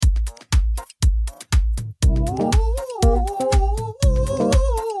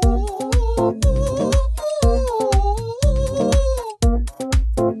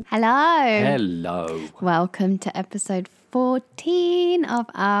Hello. Welcome to episode 14 of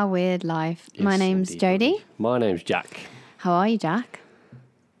Our Weird Life. Yes, My name's indeed, Jodie. My name's Jack. How are you, Jack?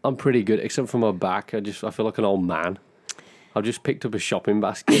 I'm pretty good, except for my back. I feel like an old man. I've just picked up a shopping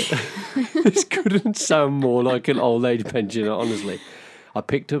basket. This couldn't sound more like an old age pensioner, honestly. I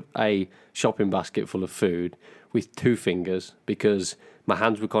picked up a shopping basket full of food with 2 fingers because my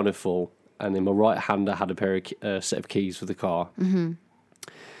hands were kind of full, and in my right hand I had a set of keys for the car. Mm-hmm.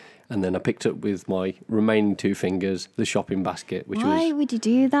 And then I picked up with my remaining 2 fingers the shopping basket, which Why was would you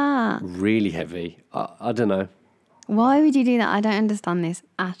do that? really heavy. I don't know. Why would you do that? I don't understand this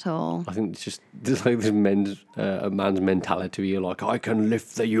at all. I think it's just there's like this a man's mentality. You're like, I can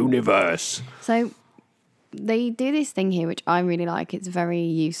lift the universe. So they do this thing here, which I really like. It's very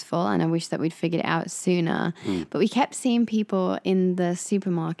useful, and I wish that we'd figured it out sooner. But we kept seeing people in the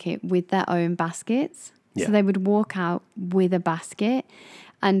supermarket with their own baskets. Yeah. So they would walk out with a basket,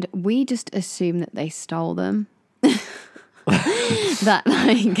 and we just assumed that they stole them. That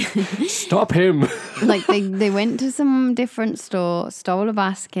Stop him. like they went to some different store, stole a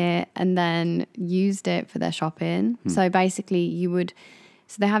basket, and then used it for their shopping. So basically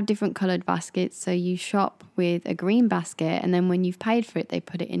so they have different coloured baskets. So you shop with a green basket, and then when you've paid for it, they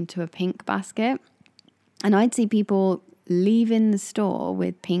put it into a pink basket. And I'd see people leaving the store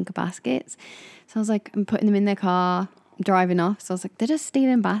with pink baskets. So I was like, I'm putting them in their car, driving off. So I was like, they're just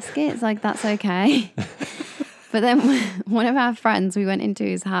stealing baskets. Like, that's okay. But then one of our friends, we went into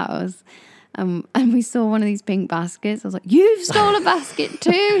his house and we saw one of these pink baskets. I was like, you've stole a basket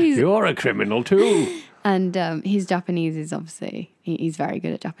too. You're a criminal too. And his Japanese is obviously, he's very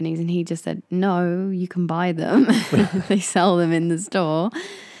good at Japanese. And he just said, no, you can buy them. They sell them in the store.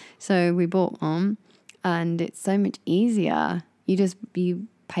 So we bought one, and it's so much easier. You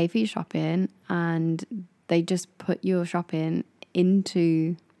pay for your shopping, and they just put your shopping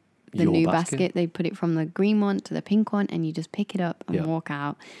into the Your new basket. They put it from the green one to the pink one, and you just pick it up and Yeah. walk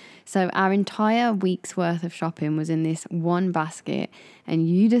out. So our entire week's worth of shopping was in this one basket, and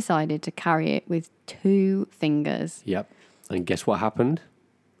you decided to carry it with 2 fingers. Yep. And guess what happened?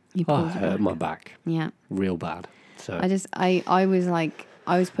 You I pulled it hurt back. my back Yeah. real bad. So I was like,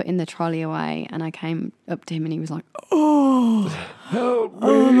 I was putting the trolley away, and I came up to him, and he was like, oh,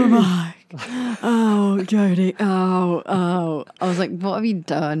 my back. Oh, Jodie. Oh. I was like, what have you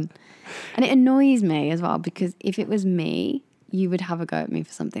done? And it annoys me as well, because if it was me, you would have a go at me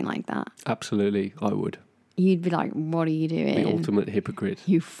for something like that. absolutely, I would. You'd be like, what are you doing? The ultimate hypocrite.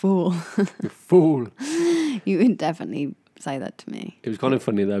 You fool. You fool. You would definitely say that to me. It was kind of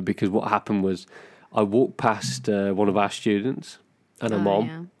funny though, because what happened was I walked past one of our students and her mom,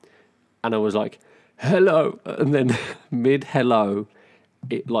 Yeah. and I was like, hello. And then mid hello,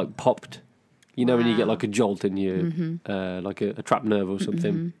 it like popped. You know when you get like a jolt in your, like a trapped nerve or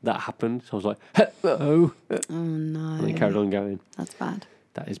something? That happened. So I was like, hello. Oh, no. And then carried on going. That's bad.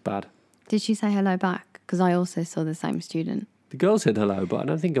 That is bad. Did she say hello back? Because I also saw the same student. The girl said hello, but I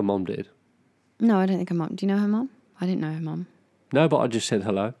don't think her mom did. No, I don't think her mom. Do you know her mom? I didn't know her mom. No, but I just said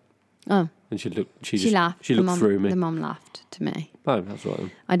hello. Oh. And she looked, she laughed. She looked through me. The mom laughed to me. Oh, that's right.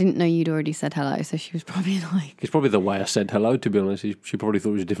 I didn't know you'd already said hello, so she was probably like, It's probably the way I said hello, to be honest. She probably thought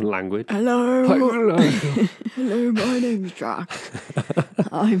it was a different language. hello. Like, hello. Hello, my name's Jack.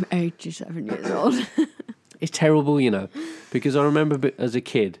 I'm 87 years old. It's terrible, you know, because I remember as a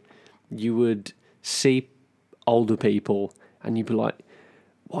kid, you would see older people and you'd be like,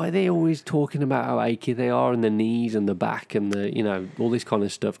 why are they always talking about how achy they are in the knees and the back and the, you know, all this kind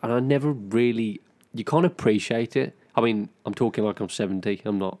of stuff. And I never really, you can't appreciate it. I mean, I'm talking like I'm 70.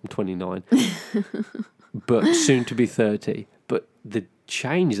 I'm not, I'm 29. But soon to be 30. But the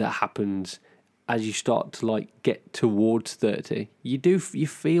change that happens as you start to like get towards 30, you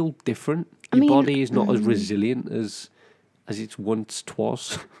feel different. Your body is not as resilient as it once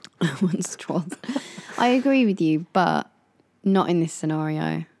was. Once twas. I agree with you, but not in this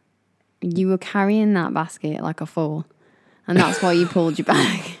scenario. You were carrying that basket like a fool, and that's why you pulled your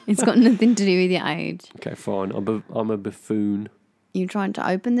back. It's got nothing to do with your age. Okay, fine. I'm a buffoon. You tried to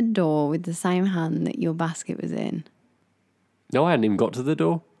open the door with the same hand that your basket was in. No, I hadn't even got to the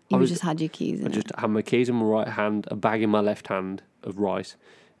door. You just had your keys in I just had my keys in my right hand, a bag in my left hand of rice,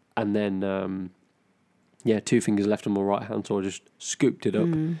 and then 2 fingers left on my right hand, so I just scooped it up.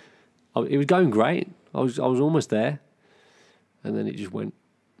 It was going great. I was almost there, and then it just went.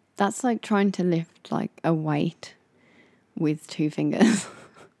 That's like trying to lift like a weight with 2 fingers.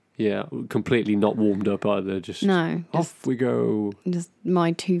 Yeah, completely not warmed up either. Just off we go. Just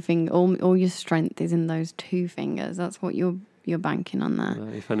my 2 finger. All your strength is in those 2 fingers. That's what you're banking on there.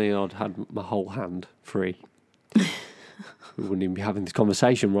 If only I'd had my whole hand free, we wouldn't even be having this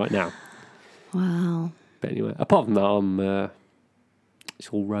conversation right now. Wow. But anyway, apart from that, it's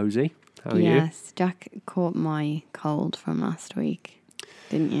all rosy. How are you? Yes, Jack caught my cold from last week,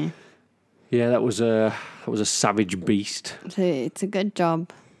 didn't you? Yeah, that was a savage beast. So it's a good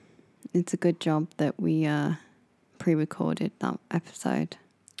job. It's a good job that we pre-recorded that episode.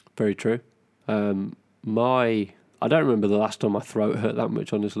 Very true. I don't remember the last time my throat hurt that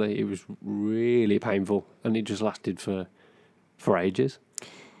much. Honestly, it was really painful, and it just lasted for ages.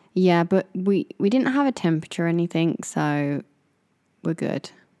 Yeah, but we didn't have a temperature or anything, so we're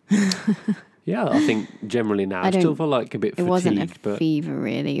good. Yeah, I think generally now I still feel like a bit fatigued. It wasn't a but fever,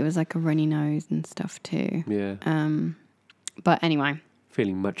 really. It was like a runny nose and stuff too. yeah, But anyway.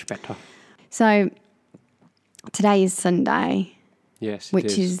 feeling much better. So today is Sunday, Yes,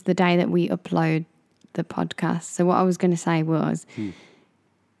 which is the day that we upload the podcast. So what I was going to say was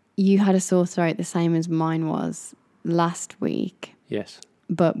you had a sore throat the same as mine was last week, yes.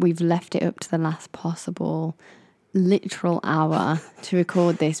 but we've left it up to the last possible literal hour to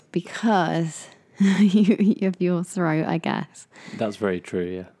record this because of your throat, I guess. That's very true,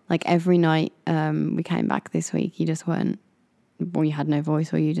 yeah. Like every night we came back this week, you just weren't, or you had no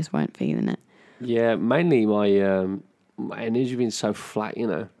voice or you just weren't feeling it. Yeah, mainly my energy been so flat,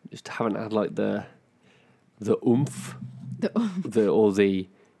 just haven't had like the oomph, or the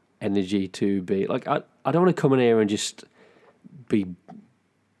energy to be like, I don't want to come in here and just be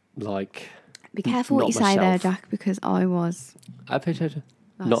like. Be careful what you say there, Jack, because I was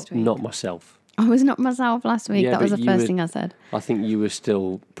not myself. I was not myself last week. Yeah, that was but the you first were- thing I said. I think you were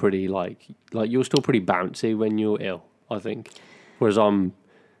still pretty like you were still pretty bouncy when you were ill, I think. Whereas I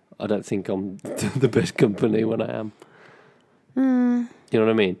don't think I'm the best company when I am. You know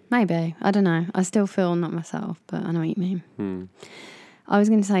what I mean? Maybe. I don't know. I still feel not myself, but I know what you mean. I was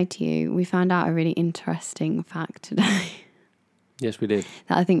going to say to you, we found out a really interesting fact today Yes, we did.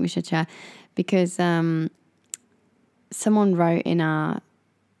 that I think we should share because someone wrote in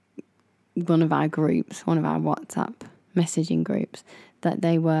one of our groups, one of our WhatsApp messaging groups, that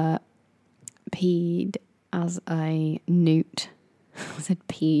they were peed as a newt. I said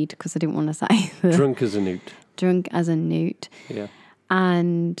peed because I didn't want to say Drunk as a newt. drunk as a newt. Yeah.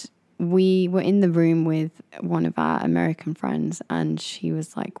 And we were in the room with one of our American friends and she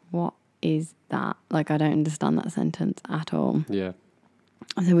was like, what is that? Like, I don't understand that sentence at all. Yeah.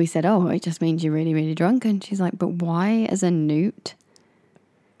 So we said, oh, it just means you're really, really drunk. And she's like, but why as a newt?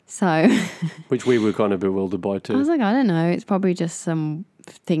 So Which we were kind of bewildered by I too. was like, I don't know. It's probably just some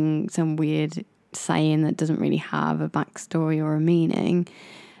weird saying that doesn't really have a backstory or a meaning.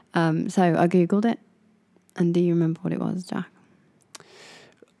 So I Googled it. And do you remember what it was, Jack?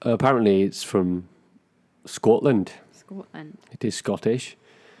 Apparently it's from Scotland. Scotland. It is Scottish.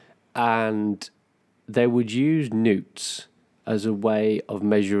 And they would use newts as a way of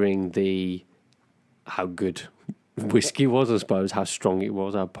measuring how good whiskey was, I suppose, how strong it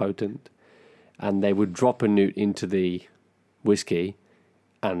was, how potent. And they would drop a newt into the whiskey,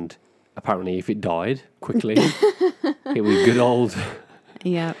 and apparently if it died quickly, it was good old,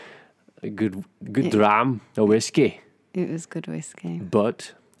 Yeah, a good dram of whiskey. it was good whiskey.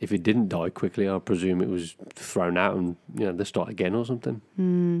 But if it didn't die quickly, I presume it was thrown out and they start again or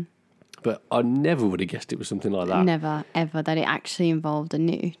something. But I never would have guessed it was something like that. Never, ever that it actually involved a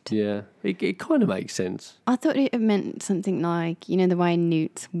newt. Yeah, it kind of makes sense. I thought it meant something like, the way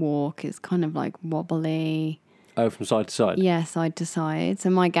newts walk is kind of like wobbly. Oh, from side to side? Yeah, side to side. So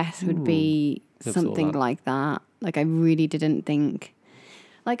my guess would be Never thought something that. like that. Like I really didn't think.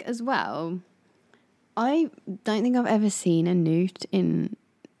 Like as well, I don't think I've ever seen a newt in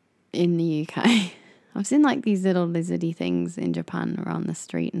the UK. I've seen like these little lizardy things in Japan around the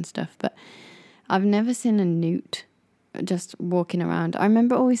street and stuff, but I've never seen a newt just walking around. I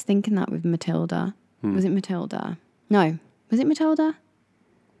remember always thinking that with Matilda. Was it Matilda? No. Was it Matilda?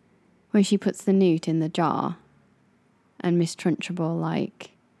 When she puts the newt in the jar and Miss Trunchbull,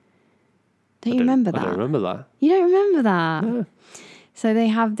 like... Don't you remember that? I don't remember that. You don't remember that? No. So they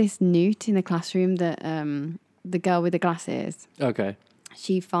have this newt in the classroom that the girl with the glasses... Okay.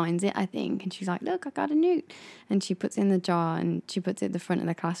 She finds it, I think, and she's like, look, I got a newt. And she puts it in the jar and she puts it at the front of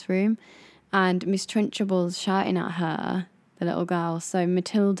the classroom. And Miss Trunchbull's shouting at her, the little girl. So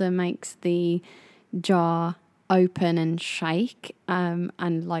Matilda makes the jar open and shake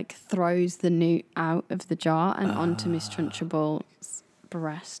and like throws the newt out of the jar and onto Miss Trunchbull's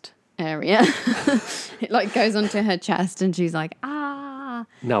breast area. It like goes onto her chest and she's like, ah.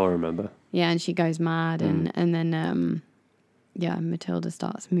 Now I remember. Yeah, and she goes mad and then... yeah, Matilda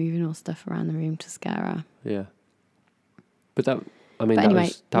starts moving all stuff around the room to scare her. Yeah. But that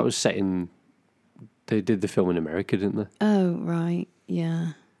was set in... They did the film in America, didn't they? Oh, right,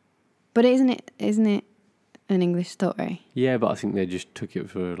 yeah. But isn't it an English story? Yeah, but I think they just took it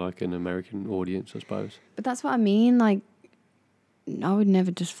for like an American audience, I suppose. But that's what I mean. Like, I would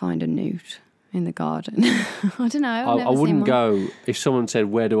never just find a newt in the garden. I don't know. I wouldn't go if someone said,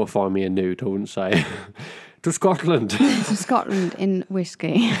 "Where do I find me a newt?" I wouldn't say to Scotland. to Scotland in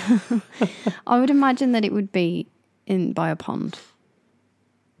whiskey. I would imagine that it would be by a pond.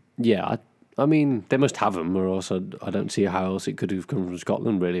 Yeah, I mean they must have them, or else I don't see how else it could have come from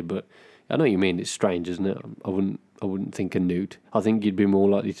Scotland, really. But I know what you mean. It's strange, isn't it? I wouldn't think a newt. I think you'd be more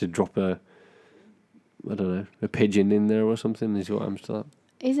likely to drop a pigeon in there or something. Is what happens to that.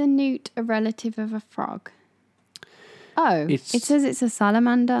 Is a newt a relative of a frog? Oh, it says it's a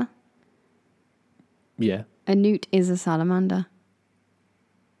salamander. Yeah. A newt is a salamander.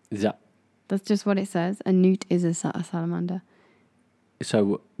 Is that That's just what it says. A newt is a salamander.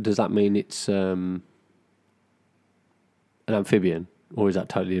 so? Does that mean it's an amphibian, or is that a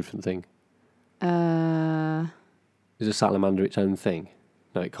totally different thing? Is a salamander its own thing?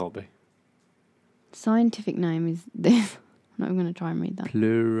 No, it can't be. Scientific name is this. I'm not going to try and read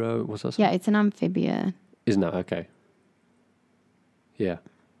that. What's that? Yeah, it's an amphibian. Isn't that okay? Yeah.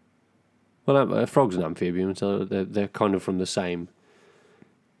 Well, a frog's an amphibian, so they're kind of from the same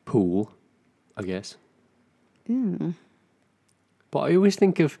pool, I guess. Ooh. But I always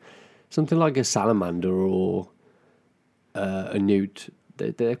think of something like a salamander or a newt.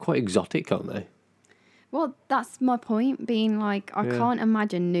 They're quite exotic, aren't they? Well, that's my point, being like, I Yeah. can't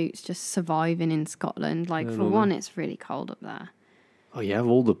imagine newts just surviving in Scotland. Like, Yeah, for no. one, it's really cold up there. Oh yeah, of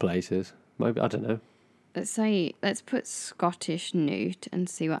all the places. Maybe I don't know. Let's put Scottish newt and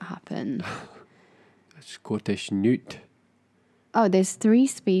see what happens. Scottish newt. Oh, there's 3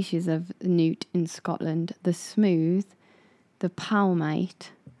 species of newt in Scotland. The smooth, the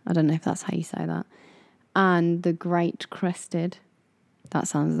palmate, I don't know if that's how you say that, and the great crested. That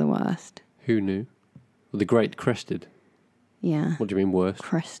sounds the worst. Who knew? Well, the great crested. Yeah. What do you mean worst?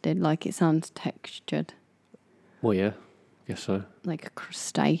 Crested, like it sounds textured. Well, yeah, guess so. Like a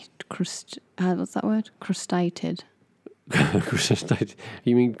what's that word? Crustated. Crustacean.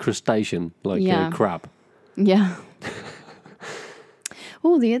 You mean crustacean, like Yeah. a crab? Yeah.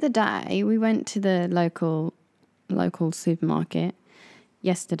 Oh, the other day we went to the local supermarket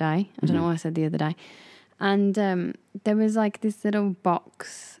yesterday. I don't know why I said the other day. And there was like this little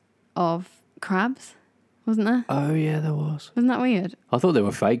box of crabs, wasn't there? Oh yeah, there was. Wasn't that weird? I thought they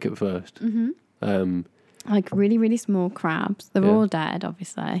were fake at first. Mm-hmm. Like really, really small crabs. They were Yeah. all dead,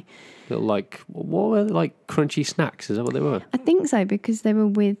 obviously. Little what were they, like crunchy snacks? Is that what they were? I think so, because they were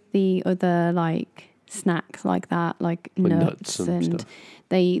with the other like snacks like that, like With nuts and and stuff.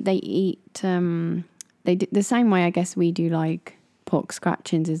 they eat they do the same way I guess we do like pork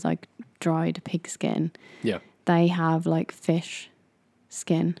scratchings is like dried pig skin. Yeah, They have like fish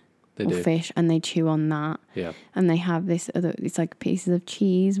skin they or do. fish, and they chew on that. Yeah, And they have it's like pieces of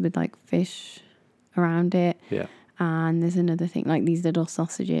cheese with like fish around it. yeah. And there's another thing, like these little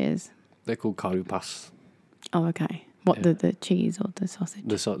sausages. They're called karupas. Oh, okay. What, Yeah. the cheese or the sausage?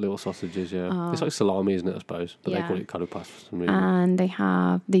 The little sausages, yeah. It's like salami, isn't it, I suppose? But they Yeah. call it karupas for some reason. And they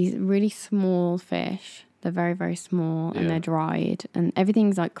have these really small fish. They're very, very small, and Yeah. they're dried. And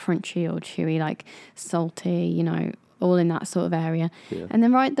everything's like crunchy or chewy, like salty, you know, all in that sort of area. Yeah. And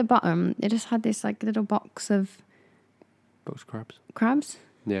then right at the bottom, it just had this like little box of Box crabs. crabs.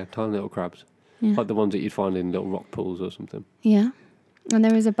 Yeah, tiny little crabs. Yeah. Like the ones that you'd find in little rock pools or something. Yeah. And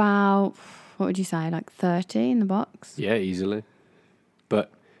there was about, what would you say, like 30 in the box? Yeah, easily.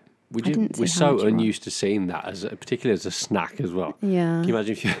 But I didn't see we're how so much it was. unused to seeing that, particularly as a snack as well. Yeah. Can you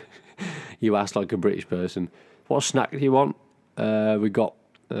imagine if you asked like a British person, what snack do you want? We got,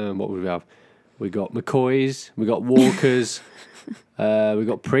 what would we have? We got McCoy's, we got Walker's, we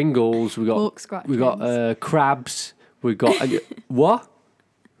got Pringles, we got Pork scratchings. we got crabs, we got what?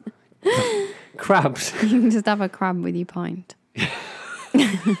 Crabs. You can just have a crab with your pint.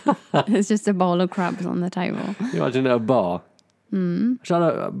 It's just a bowl of crabs on the table. Can you imagine at a bar? Shall I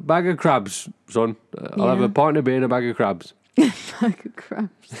a bag of crabs, son? I'll have Yeah. a pint of beer and a bag of crabs. Bag of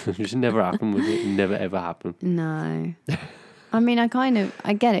crabs. It just never happened, would it? Never ever happened. No. I mean, I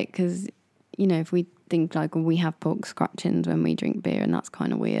get it, because, you know, if we think like we have pork scratchings when we drink beer, and that's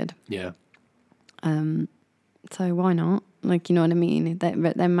kind of weird. Yeah. So why not? Like, you know what I mean?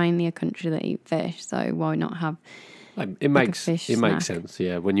 They're mainly a country that eat fish, so why not have It makes fish makes snack. sense,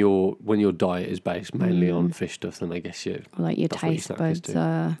 yeah. When your diet is based mainly on fish stuff, then I guess you like your That's what your taste snack is buds too.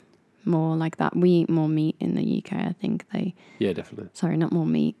 are more like that. We eat more meat in the UK, I think. yeah, definitely. Sorry, not more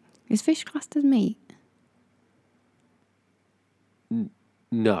meat. Is fish classed as meat?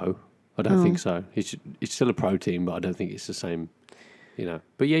 No, I don't Oh. think so. It's still a protein, but I don't think it's the same you know.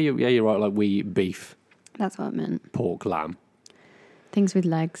 But you're right. Like we eat beef, That's what I meant. pork, lamb, Things with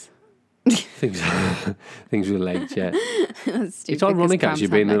legs. things, things with legs. Yeah, That's stupid, it's ironic 'cause actually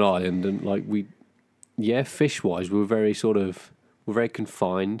crabs being have an legs. island and like fish wise, we're very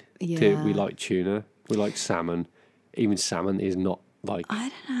confined to. Yeah. We like tuna, we like salmon. Even salmon is not like I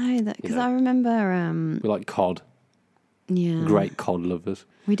don't know, because know. I remember, we like cod. yeah. Great cod lovers.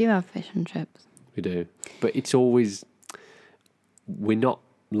 We do have fish and chips. We do. But it's always, we're not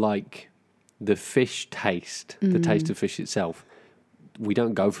like the fish taste, the taste of fish itself. We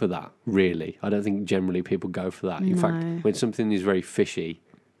don't go for that, really. I don't think generally people go for that. In No. fact, when something is very fishy,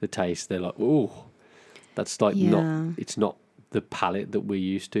 the taste, they're like, oh, that's like Yeah. it's not the palate that we're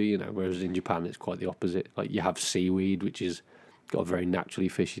used to, you know, whereas in Japan it's quite the opposite. Like you have seaweed, which is got a very naturally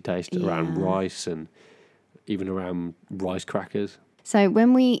fishy taste around Yeah. rice and even around rice crackers. So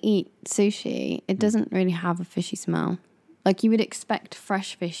when we eat sushi, Hmm. it doesn't really have a fishy smell. Like you would expect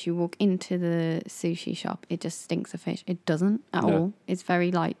fresh fish, you walk into the sushi shop, it just stinks of fish. It doesn't at No. all. It's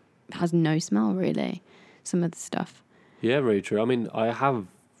very like, has no smell really, some of the stuff. Yeah, very true. I mean, I have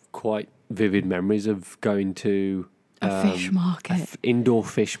quite vivid memories of going to A fish market. indoor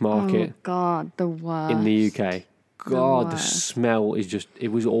fish market Oh God, the worst. in the UK. God, the worst. smell is just, it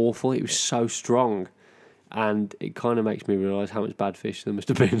was awful. It was so strong. And it kind of makes me realise how much bad fish there must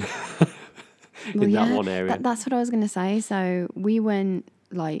have been in that one area. That's what I was going to say. So we went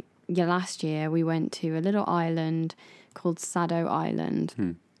last year we went to a little island called Sado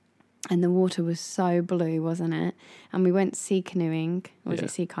Island. And the water was so blue, wasn't it? And we went sea canoeing. Or was Yeah.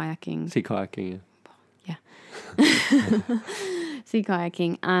 it sea kayaking? Sea kayaking, yeah. Sea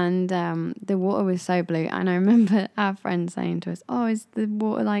kayaking. And the water was so blue. And I remember our friend saying to us, oh, is the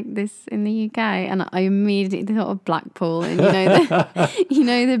water like this in the UK? And I immediately thought of Blackpool. And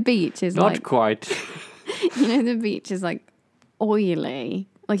the beach is Not like... quite. the beach is like oily.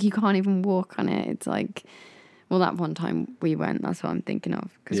 Like you can't even walk on it. It's like, well, that one time we went, that's what I'm thinking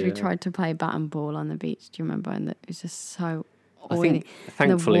of. Because we Yeah. tried to play bat and ball on the beach. Do you remember? And it was just so I oily. think,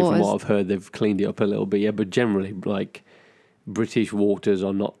 thankfully, from waters- what I've heard, they've cleaned it up a little bit. Yeah, but generally, like, British waters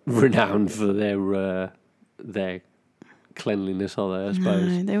are not renowned for their cleanliness, are they? I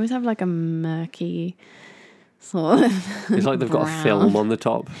suppose No, they always have like a murky sort of. it's like they've got a brown. film on the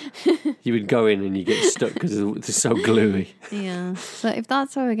top. You would go in and you get stuck because it's so gluey. Yeah. So if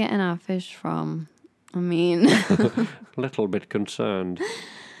that's where we're getting our fish from, I mean, A little bit concerned.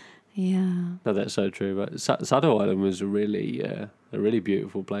 yeah. No, that's so true. But Sado Island was a really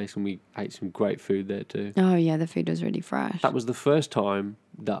beautiful place, and we ate some great food there too. Oh yeah, the food was really fresh. That was the first time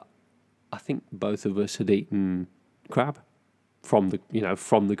that I think both of us had eaten crab from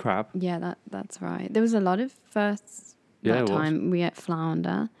the crab. Yeah, that's right. There was a lot of firsts Yeah, that it was. time. We ate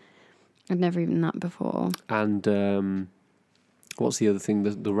flounder. I'd never eaten that before. And what's the other thing?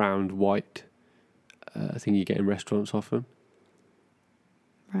 The round white thing you get in restaurants often.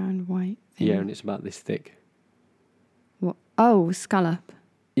 Round white thing. Yeah, and it's about this thick. What? Oh, scallop.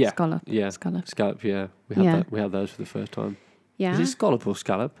 Yeah, Scallop. yeah, Scallop. scallop. Yeah, we had Yeah. that. We had those for the first time. Yeah. Is it scallop or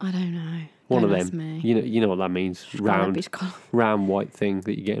scallop? I don't know. One Don't of ask them. Me. You know what that means. Scallop is scallop. Round white thing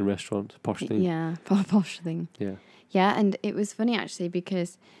that you get in restaurants. Posh thing. Yeah, posh thing. Yeah. Yeah, and it was funny actually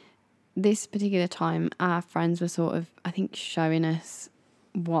because this particular time our friends were sort of, I think, showing us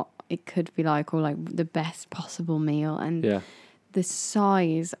what it could be like, or like the best possible meal, and Yeah. the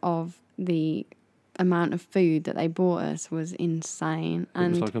size of the amount of food that they bought us was insane. It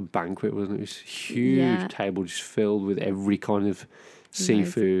And was like a banquet, wasn't it? It was a huge Yeah. table just filled with every kind of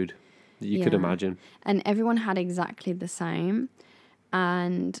seafood that you could Yeah. imagine. and everyone had exactly the same.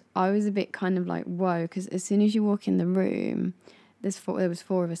 And I was a bit kind of like, whoa, because as soon as you walk in the room, there was four of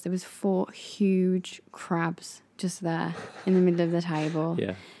us. There was 4 huge crabs just there in the middle of the table.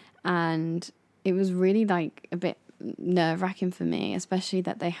 Yeah. And it was really like a bit nerve-wracking for me, especially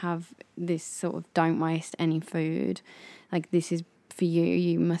that they have this sort of don't waste any food, like this is for you,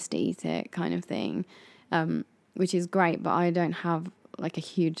 you must eat it kind of thing, which is great, but I don't have like a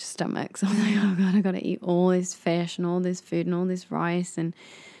huge stomach, so I'm like, oh god, I gotta eat all this fish and all this food and all this rice, and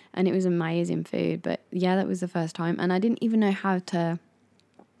it was amazing food. But yeah, that was the first time, and I didn't even know how to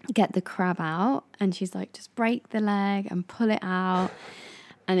get the crab out, and she's like, just break the leg and pull it out.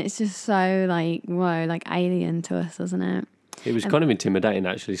 And it's just so like, whoa, like alien to us, isn't it? It was kind of intimidating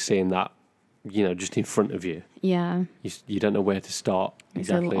actually seeing that, just in front of you. Yeah. You don't know where to start These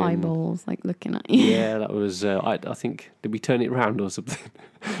exactly. little and- eyeballs like looking at you. Yeah, that was. I think did we turn it round or something?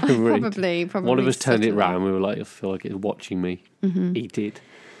 Really- Probably. One of us turned it subtly. round. We were like, I feel like it's watching me Mm-hmm. eat it.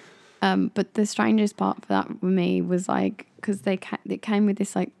 But the strangest part for that for me was like, because it came with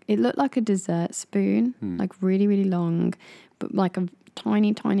this like, it looked like a dessert spoon, like really, really long, but like a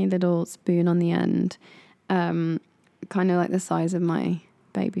tiny, tiny little spoon on the end, kind of like the size of my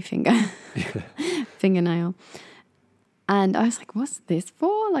baby fingernail. And I was like, what's this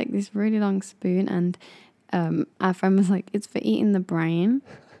for? Like this really long spoon. And our friend was like, it's for eating the brain.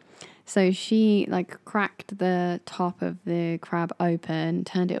 So she like cracked the top of the crab open,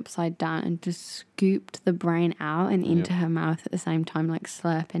 turned it upside down, and just scooped the brain out and into her mouth at the same time, like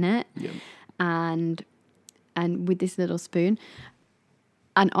slurping it. Yep. And with this little spoon.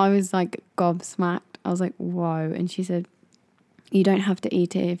 And I was like gobsmacked. I was like, whoa. And she said, you don't have to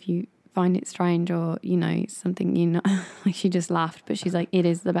eat it if you find it strange or, you know, something, you know. Like she just laughed, but she's like, it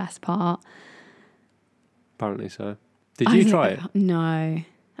is the best part. Apparently so. Did you try it? No,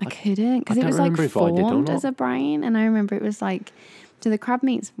 I couldn't, because it was like formed as a brain. And I remember it was like, so the crab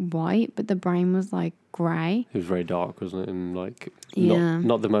meat's white, but the brain was like grey. It was very dark, wasn't it? And like, Yeah.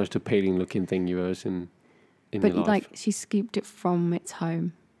 not the most appealing looking thing you've ever seen in your life. But like, she scooped it from its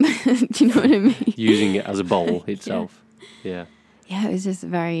home. Do you know what I mean? Using it as a bowl itself. Yeah. Yeah, it was just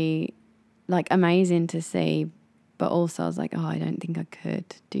very, like, amazing to see. But also I was like, oh, I don't think I could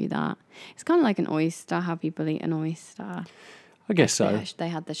do that. It's kind of like an oyster, how people eat an oyster. I guess so. They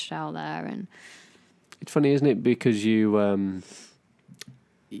had the shell there. And it's funny, isn't it? Because you,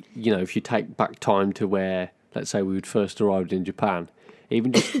 you know, if you take back time to where, let's say we had first arrived in Japan,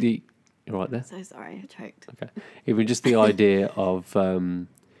 even just the... You're right there? So sorry, I choked. Okay. Even just the idea of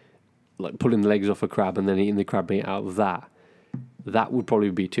like pulling the legs off a crab and then eating the crab meat out of that would probably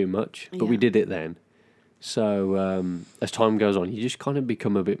be too much. But we did it then. So as time goes on, you just kind of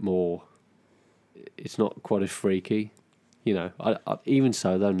become a bit more... It's not quite as freaky. You know, I even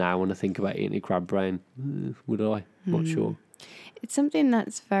so, though, now when I think about eating a crab brain, would I? Not sure. It's something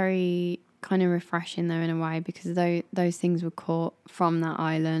that's very kind of refreshing, though, in a way, because those things were caught from that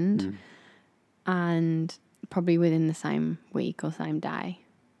island and probably within the same week or same day.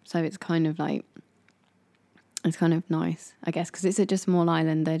 So it's kind of like, it's kind of nice, I guess, because it's such a small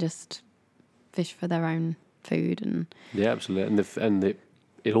island. They just fish for their own food. And yeah, absolutely. And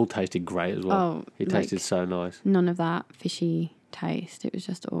it all tasted great as well. Oh, it tasted so nice. None of that fishy taste. It was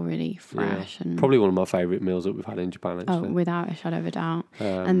just all really fresh. Yeah. And probably one of my favourite meals that we've had in Japan, actually. Oh, without a shadow of a doubt.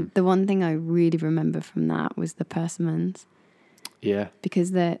 And the one thing I really remember from that was the persimmons. Yeah.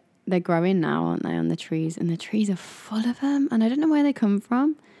 Because they're growing now, aren't they, on the trees? And the trees are full of them. And I don't know where they come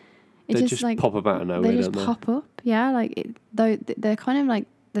from. They just like, pop up out of nowhere, don't they? They just pop up. Yeah, like they're kind of like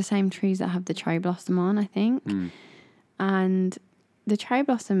the same trees that have the cherry blossom on, I think. And the cherry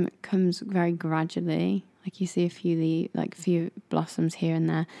blossom comes very gradually. Like you see a few blossoms here and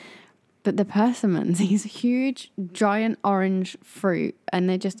there. But the persimmons, these huge, giant orange fruit, and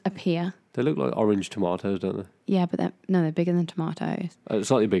they just appear. They look like orange tomatoes, don't they? Yeah, but they're bigger than tomatoes.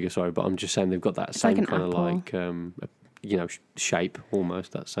 Slightly bigger, sorry, but I'm just saying they've got that same like kind of like, you know, shape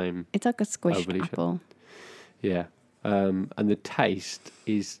almost, that same... It's like a squished apple. Yeah. And the taste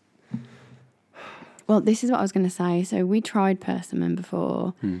is... Well, this is what I was going to say. So we tried persimmon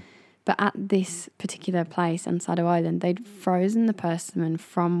before, but at this particular place on Sado Island, they'd frozen the persimmon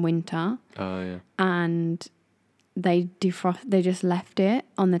from winter. Oh, yeah. And they just left it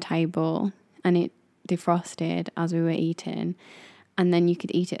on the table and it defrosted as we were eating. And then you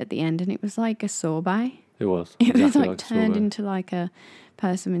could eat it at the end and it was like a sorbet. It was. It was like turned into like a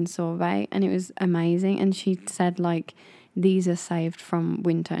persimmon sorbet and it was amazing. And she said like, these are saved from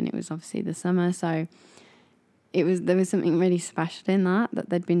winter, and it was obviously the summer, so there was something really special in that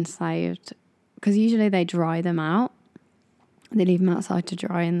they'd been saved, because usually they dry them out, they leave them outside to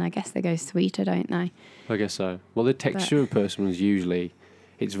dry, and I guess they go sweeter, don't they? I guess so. Well, the texture of persimmons usually,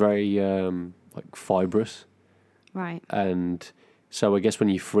 it's very like fibrous, right? And so I guess when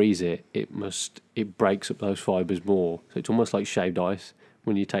you freeze it, it breaks up those fibres more. So it's almost like shaved ice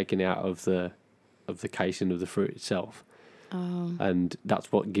when you're taking it out of the casing of the fruit itself. Oh. And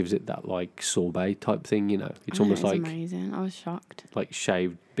that's what gives it that like sorbet type thing, you know. It's almost like amazing. I was shocked. Like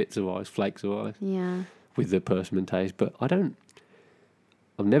shaved bits of ice, flakes of ice. Yeah. With the persimmon taste, but I've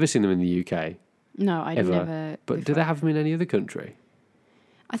never seen them in the UK. No, I'd never. But before. Do they have them in any other country?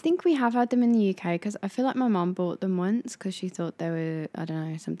 I think we have had them in the UK because I feel like my mum bought them once because she thought they were, I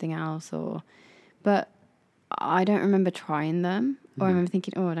don't know, something else but I don't remember trying them. Or I remember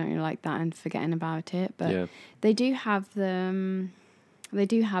thinking, oh, I don't really like that and forgetting about it. But they do have them. They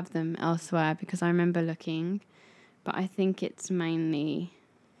do have them elsewhere because I remember looking. But I think it's mainly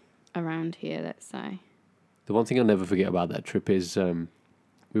around here, let's say. The one thing I'll never forget about that trip is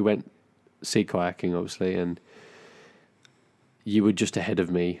we went sea kayaking, obviously, and you were just ahead of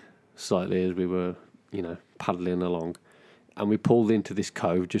me slightly as we were, you know, paddling along. And we pulled into this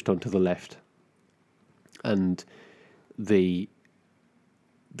cove just onto the left. And the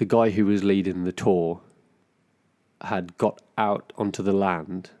the guy who was leading the tour had got out onto the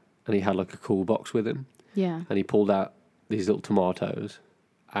land, and he had like a cool box with him, Yeah. and he pulled out these little tomatoes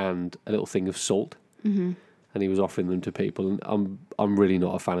and a little thing of salt, Mm-hmm. and he was offering them to people. And I'm really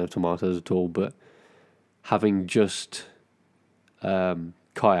not a fan of tomatoes at all, but having just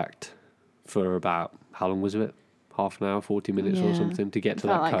kayaked for about, how long was it? Half an hour, 40 minutes or Yeah. something to get to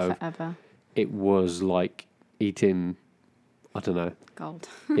Felt that like cove. forever. It was like eating, I don't know, Gold.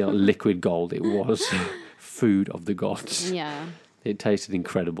 liquid gold. It was food of the gods. Yeah. It tasted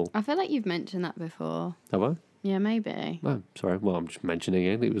incredible. I feel like you've mentioned that before. Have I? Yeah, maybe. Oh, sorry. Well, I'm just mentioning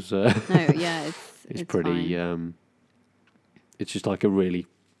it. It was. No, yeah, it's pretty. fine. It's just like a really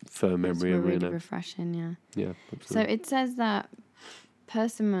firm It's memory of really it. refreshing, yeah. Yeah, So absolutely. it says that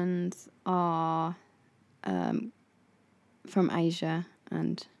persimmons are from Asia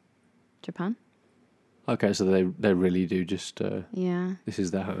and Japan. Okay, so they really do just. Yeah. This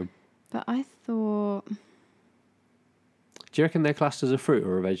is their home. But I thought, Do you reckon they're classed as a fruit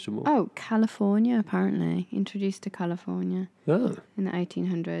or a vegetable? oh, California apparently introduced to California Oh, in the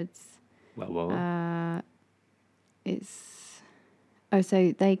 1800s. well.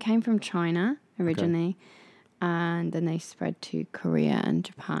 So they came from China originally, and then they spread to Korea and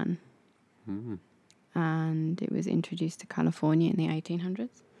Japan, Mm. and it was introduced to California in the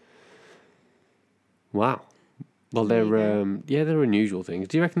 1800s. Wow. Well, There you they're they're unusual things.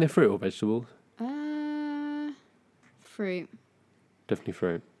 Do you reckon they're fruit or vegetables? Fruit. Definitely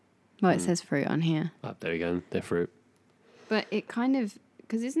fruit. Well, it says fruit on here, Oh, there we go. They're fruit. but it kind of,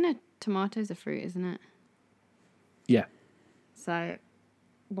 because isn't it tomatoes a fruit, isn't it? Yeah. So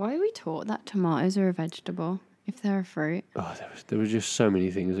why are we taught that tomatoes are a vegetable if they're a fruit? Oh, there was just so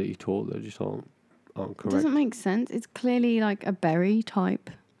many things that you taught that just aren't It correct. doesn't make sense. It's clearly like a berry type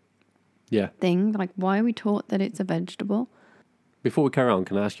Yeah. thing. Like, why are we taught that it's a vegetable? Before we carry on,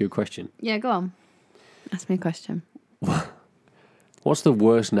 can I ask you a question? Yeah, go on. Ask me a question. What's the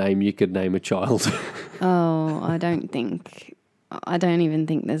worst name you could name a child? Oh, I don't even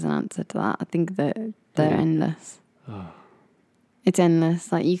think there's an answer to that. I think that they're endless. Oh. It's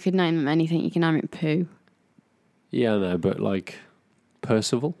endless. Like, you could name them anything. You can name it Pooh. Yeah, I know, but like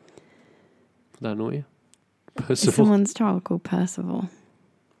Percival? Would that annoy you? Is Percival? someone's child called Percival?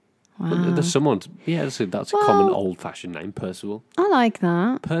 Well, Wow. there's someone. Yeah, that's a common old-fashioned name, Percival. I like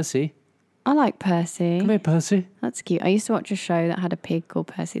that. Percy. I like Percy. Come here, Percy. That's cute. I used to watch a show that had a pig called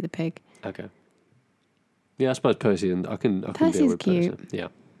Percy the Pig. Okay. Yeah, I suppose Percy, and I can deal Percy's with cute. Percy. Yeah.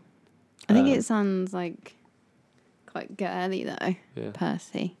 I think it sounds like quite girly though. Yeah.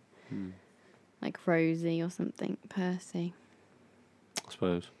 Percy. Hmm. Like Rosie or something. Percy. I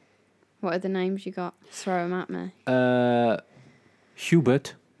suppose. What are the names you got? Throw them at me.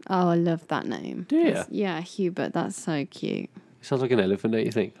 Hubert. Oh, I love that name. Do ya? Yeah, Hubert. That's so cute. It sounds like an elephant, don't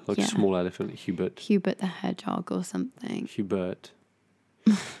you think? Like Yeah. a small elephant. Hubert. Hubert the Hedgehog or something. Hubert.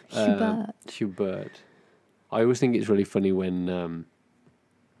 Hubert. Hubert. I always think it's really funny when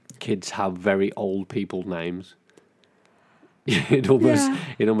kids have very old people names. It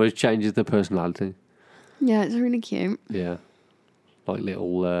almost changes the personality. Yeah, it's really cute. Yeah, like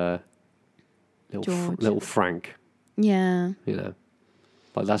little George. little Frank. Yeah. You know,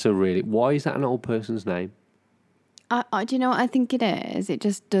 like that's a really. Why is that an old person's name? Do you know what I think it is? It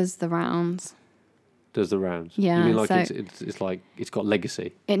just does the rounds. Does the rounds? Yeah, You mean like so- it's like it's got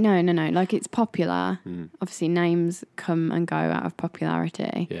legacy. No. Like, it's popular. Mm. Obviously, names come and go out of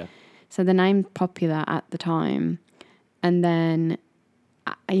popularity. Yeah. So the name's popular at the time, and then,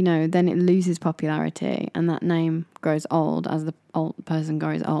 then it loses popularity, and that name grows old as the old person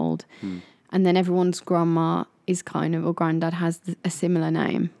grows old. Mm. And then everyone's grandma is or granddad has a similar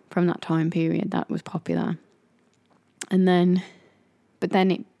name from that time period that was popular. But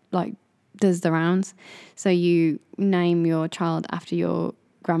then it like does the rounds. So you name your child after your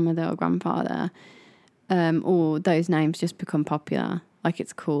grandmother or grandfather, or those names just become popular. Like,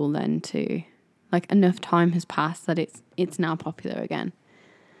 it's cool then to, like, enough time has passed that it's now popular again.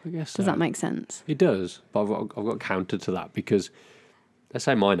 I guess. Does that make sense? It does, but I've got counter to that because let's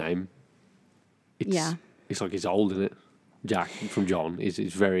say my name. It's like it's old, isn't it? Jack from John is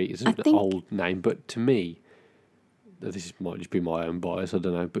an old name, but to me, this might just be my own bias. I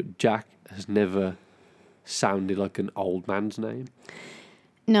don't know, but Jack has never sounded like an old man's name.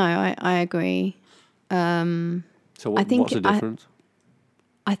 No, I agree. So I think what's the difference?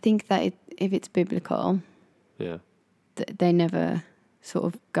 I think that if it's biblical, Yeah. they never sort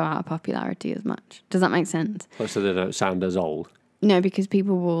of go out of popularity as much. Does that make sense? Like, so they don't sound as old. No, because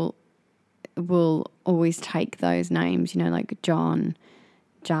people will always take those names, like John,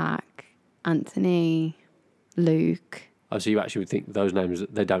 Jack, Anthony, Luke. Oh, so you actually would think those names,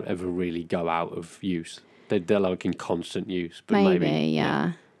 they don't ever really go out of use. They're like in constant use. But Maybe, maybe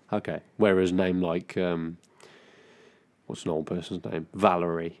yeah. Okay. Whereas a name like, what's an old person's name?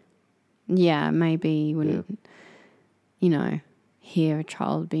 Valerie. Yeah, maybe you wouldn't, hear a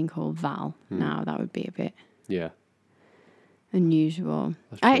child being called Val. Now that would be a bit Yeah. unusual.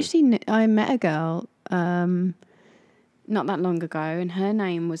 That's I true. actually I met a girl not that long ago, and her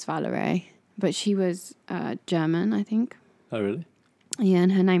name was Valerie, but she was German, I think. Oh, really? Yeah,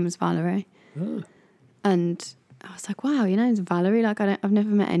 and her name was Valerie. Oh. And I was like, wow, your name's Valerie. Like, I've never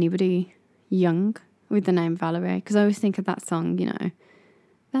met anybody young with the name Valerie, because I always think of that song,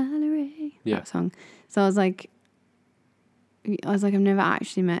 Valerie, that song. So I was like, I've never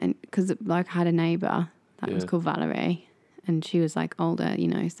actually met, because like I had a neighbour that was called Valerie, and she was like older,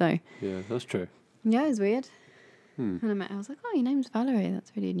 so. Yeah, that's true. Yeah, it was weird. When I met her, I was like, oh, your name's Valerie.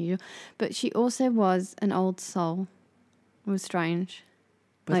 That's really unusual. But she also was an old soul. It was strange.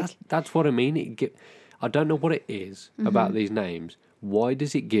 But that's what I mean. I don't know what it is about these names. Why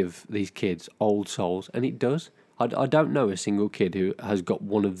does it give these kids old souls? And it does. I don't know a single kid who has got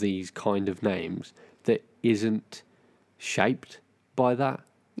one of these kind of names that isn't shaped by that.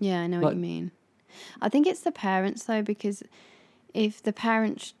 Yeah, I know what you mean. I think it's the parents, though, because if the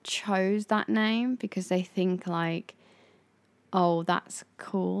parents chose that name because they think like, oh, that's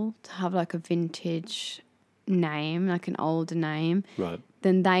cool to have like a vintage name, like an older name, Right.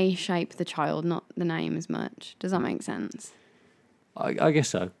 then they shape the child, not the name as much. Does that make sense? I guess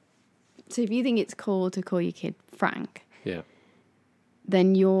so. So if you think it's cool to call your kid Frank, Yeah.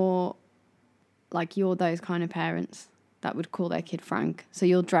 then you're those kind of parents that would call their kid Frank. So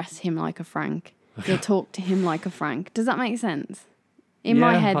you'll dress him like a Frank. You'll talk to him like a Frank. Does that make sense? In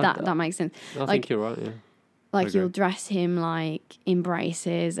my head, that makes sense. I think you're right, yeah. Like you'll dress him like in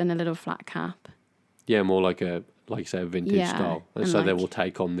braces and a little flat cap. Yeah, more like you say, a vintage style. And so they like- will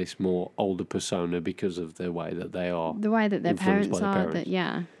take on this more older persona because of the way that they are. The way that their influenced parents by are. their parents.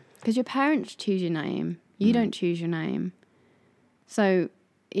 Yeah. Because your parents choose your name. You don't choose your name. So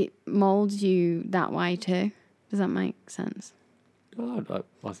it molds you that way too. Does that make sense? Oh,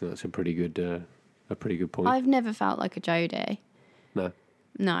 I think that's a pretty good point. I've never felt like a Jodie. No.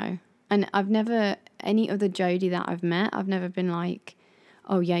 No. And any other Jodie that I've met, I've never been like,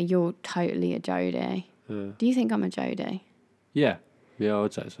 oh yeah, you're totally a Jodie. Do you think I'm a Jodie? Yeah. Yeah, I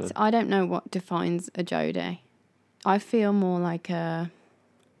would say so. So I don't know what defines a Jodie. I feel more like a...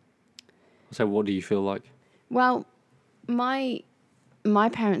 So what do you feel like? Well, my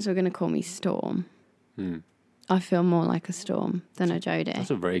parents were going to call me Storm. I feel more like a Storm than a Jodie. That's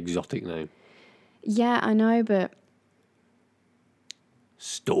a very exotic name. Yeah, I know, but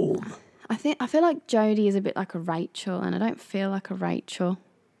Storm. I feel like Jodie is a bit like a Rachel, and I don't feel like a Rachel.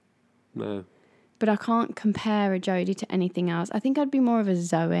 No. But I can't compare a Jodie to anything else. I think I'd be more of a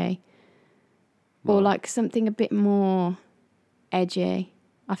Zoe. Or Right. like something a bit more edgy.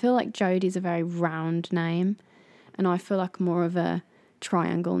 I feel like Jodie's a very round name, and I feel like more of a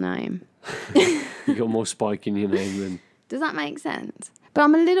triangle name. You got more spike in your name than... Does that make sense? But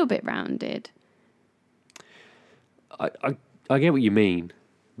I'm a little bit rounded. I get what you mean,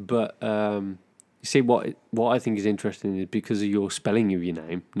 but you see what I think is interesting is because of your spelling of your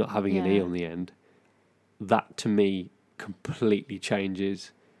name, not having an E Yeah. on the end, that to me completely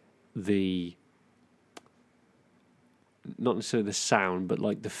changes the, not necessarily the sound, but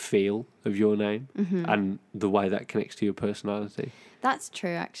like the feel of your name and the way that connects to your personality. That's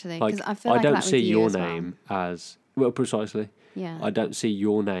true, actually. Like, Because I feel like don't that see with you your as well. name as, well, precisely. Yeah. I don't see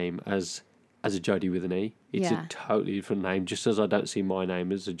your name as a Jodie with an E. It's Yeah. a totally different name, just as I don't see my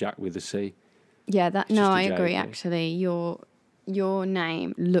name as a Jack with a C. Yeah, It's no, just a I J, agree, yeah. actually. Your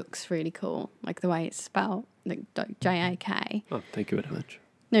name looks really cool. Like the way it's spelled, like J-A-K. Oh, thank you very much.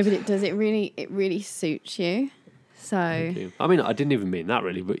 No, but it does. It really suits you. So, Thank you. I mean, I didn't even mean that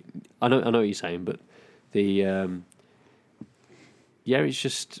really, but I know what you're saying. But the it's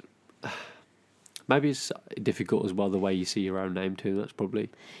just maybe it's difficult as well the way you see your own name too. That's probably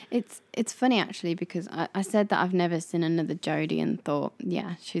it's funny, actually, because I said that I've never seen another Jodie and thought,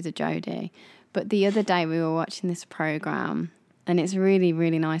 yeah, she's a Jodie. But the other day we were watching this program, and it's a really,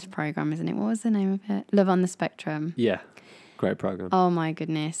 really nice program, isn't it? What was the name of it? Love on the Spectrum. yeah, great program. Oh my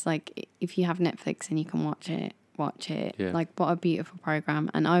goodness. Like, if you have Netflix and you can watch it. Yeah. Like, what a beautiful program.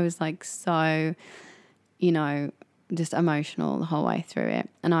 And I was like so, just emotional the whole way through it.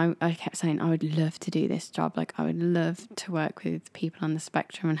 And I kept saying, I would love to do this job. Like, I would love to work with people on the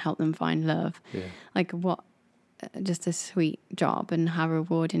spectrum and help them find love. Yeah. Like, what just a sweet job, and how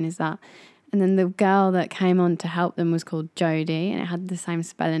rewarding is that? And then the girl that came on to help them was called Jodie, and it had the same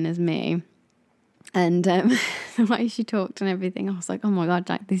spelling as me. And the way she talked and everything, I was like, oh my God,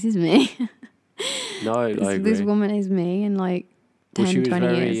 like, this is me. No, I agree. This woman is me in like 10, Well, she was 20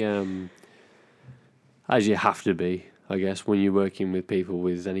 very, years. as you have to be, I guess, when you're working with people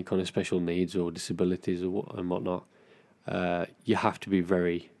with any kind of special needs or disabilities and whatnot. You have to be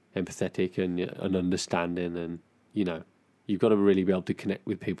very empathetic and understanding, and you've got to really be able to connect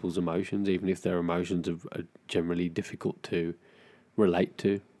with people's emotions, even if their emotions are generally difficult to relate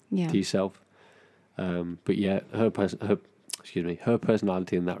to yourself. But yeah, her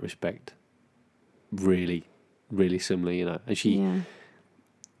personality in that respect, really, really similar, and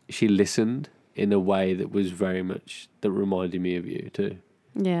she listened in a way that was very much that reminded me of you too.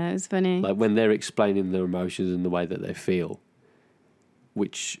 Yeah, it was funny. Like when they're explaining their emotions and the way that they feel,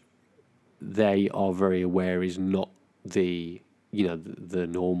 which they are very aware is not the the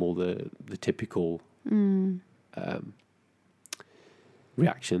normal, the typical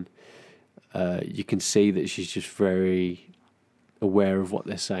reaction. You can see that she's just very aware of what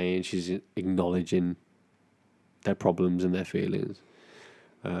they're saying. She's acknowledging their problems and their feelings.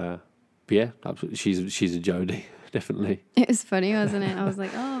 But yeah, absolutely, she's a Jodie, definitely. It was funny, wasn't it? I was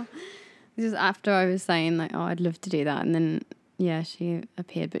like, oh, just after I was saying like, oh, I'd love to do that, and then she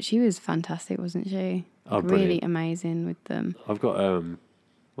appeared, but she was fantastic, wasn't she? Oh, really brilliant. Amazing with them. I've got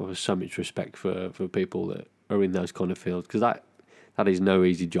so much respect for people that are in those kind of fields, because that is no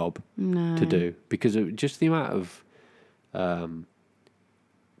easy job to do, because of just the amount of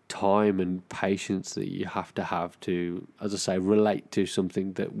time and patience that you have to, as I say, relate to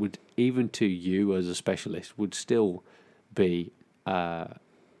something that would, even to you as a specialist, would still be an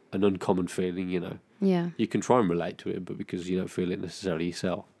uncommon feeling, Yeah. You can try and relate to it, but because you don't feel it necessarily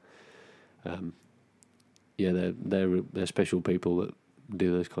yourself. They're special people that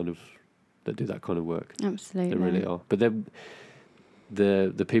do that kind of work. Absolutely. They really are. But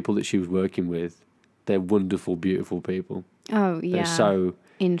the people that she was working with, they're wonderful, beautiful people. Oh yeah. They're so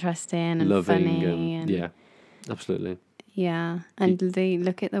interesting and loving funny and yeah, absolutely. Yeah, and they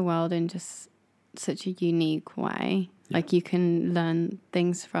look at the world in just such a unique way. Yeah. Like you can learn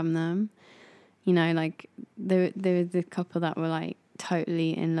things from them. Like there was a couple that were like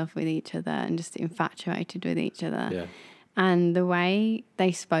totally in love with each other and just infatuated with each other. Yeah. And the way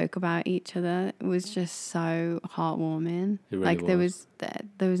they spoke about each other was just so heartwarming. It really like was.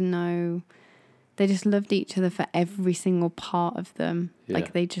 there was no, they just loved each other for every single part of them. Yeah.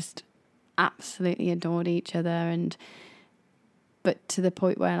 Like they just absolutely adored each other, but to the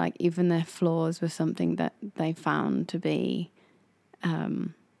point where like even their flaws were something that they found to be,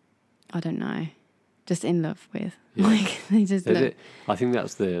 I don't know, just in love with. Yeah. Like they just. I think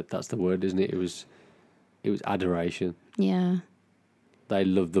that's the word, isn't it? It was adoration. Yeah. They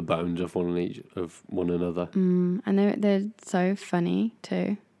love the bones of one another. And they're so funny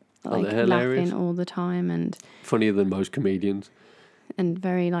too. Like laughing all the time and funnier than most comedians. And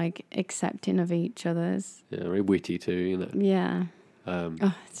very like accepting of each other's. Yeah, very witty too, Yeah.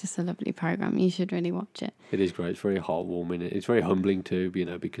 It's just a lovely program. You should really watch it. It is great. It's very heartwarming. It's very humbling too,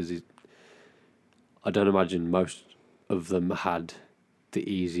 because I don't imagine most of them had the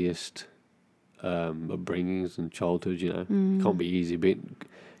easiest upbringings and childhoods. It can't be easy. But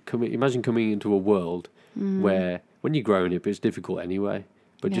imagine coming into a world where when you're growing up, it's difficult anyway.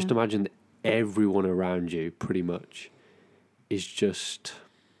 But just imagine that everyone around you, pretty much, is just.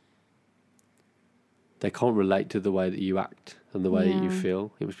 They can't relate to the way that you act and the way that you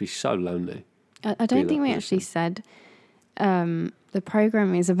feel. It must be so lonely. I don't think we actually said the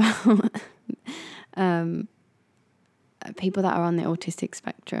program is about people that are on the autistic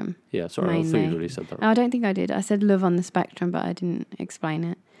spectrum. Yeah, sorry, I thought you already said that. No, I don't think I did. I said love on the spectrum, but I didn't explain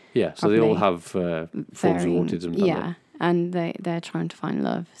it. Yeah, so properly. They all have forms of autism. Yeah, and they're trying to find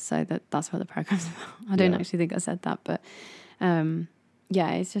love. So that's what the program's about. I don't actually think I said that, but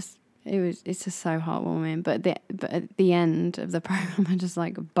it's just. It's just so heartwarming. But at the end of the program, I just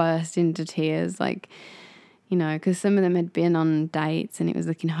like burst into tears, like, because some of them had been on dates and it was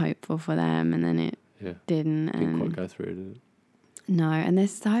looking hopeful for them, and then it didn't quite go through, did it? No, and they're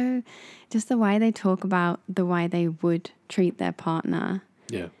so just the way they talk about the way they would treat their partner.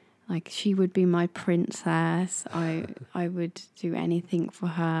 Yeah, like she would be my princess. I would do anything for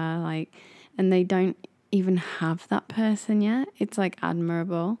her. Like, and they don't even have that person yet. It's like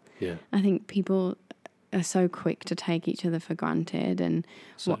admirable. Yeah. I think people are so quick to take each other for granted and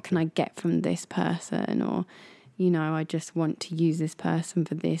what can I get from this person, or I just want to use this person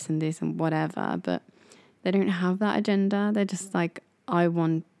for this and whatever, but they don't have that agenda. They're just like, I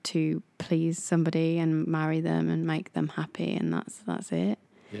want to please somebody and marry them and make them happy, and that's it.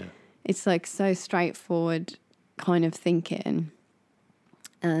 Yeah. It's like so straightforward kind of thinking.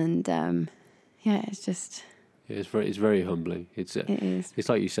 And yeah, it's just, Yeah, it's very humbling. it is. It's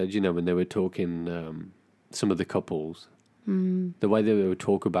like you said, when they were talking, some of the couples, the way they would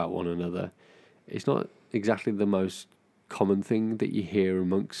talk about one another, it's not exactly the most common thing that you hear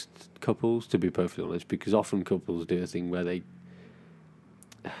amongst couples, to be perfectly honest, because often couples do a thing where they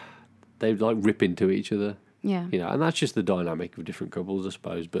like rip into each other, Yeah. and that's just the dynamic of different couples, I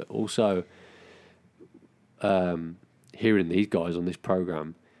suppose. But also, hearing these guys on this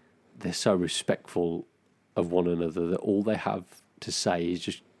program, they're so respectful of one another that all they have to say is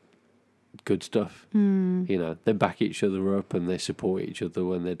just good stuff. They back each other up and they support each other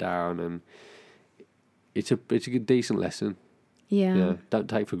when they're down, and it's a good decent lesson. Yeah. Don't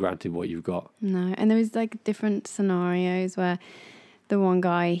take for granted what you've got. No, and there was like different scenarios where the one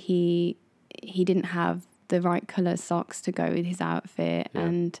guy he didn't have the right colour socks to go with his outfit, Yeah.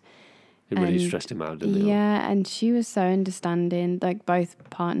 and It really and stressed him out, didn't it? yeah, and she was so understanding. Like both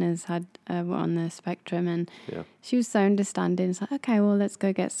partners were on the spectrum, and Yeah. she was so understanding. It's like, okay, well, let's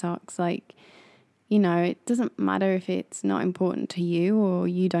go get socks. Like, it doesn't matter if it's not important to you or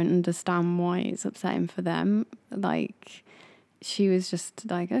you don't understand why it's upsetting for them. Like, she was just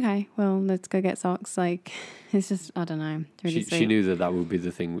like, okay, well, let's go get socks. Like, it's just, I don't know, really sweet. She knew that would be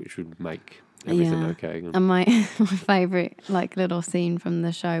the thing which would make everything okay again. And my favourite like little scene from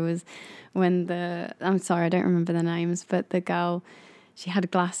the show was when I'm sorry, I don't remember the names, but the girl, she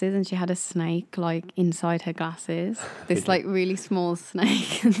had glasses and she had a snake like inside her glasses, this like really small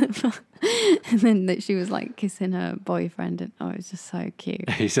snake, and then that she was like kissing her boyfriend, and it was just so cute.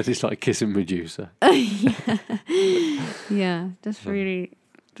 He said it's like kissing Medusa. Yeah, just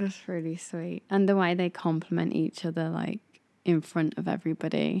really sweet, and the way they compliment each other like in front of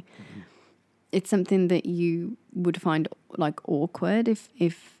everybody. It's something that you would find like awkward if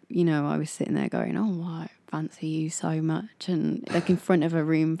I was sitting there going, oh, I fancy you so much, and like in front of a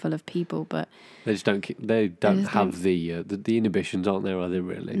room full of people, but They just don't have the inhibitions, aren't there? Are they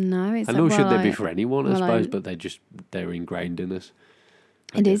really? no, it's And like, nor should they be for anyone, I well, suppose. But they're ingrained in us.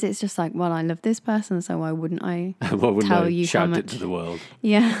 It is. It's just like, well, I love this person, so why wouldn't I Why wouldn't tell I you how shout much? it to the world?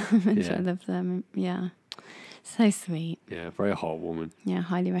 Yeah, how much Yeah. I love them. Yeah, so sweet. Yeah, very heartwarming. Yeah,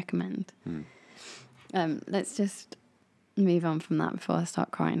 highly recommend. Let's just move on from that before I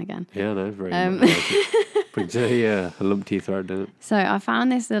start crying again. Yeah, no, very brings a lump to your throat, doesn't it? So I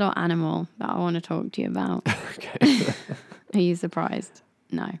found this little animal that I want to talk to you about. Okay. Are you surprised?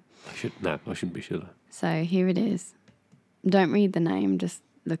 No. I shouldn't be, should I? So here it is. Don't read the name, just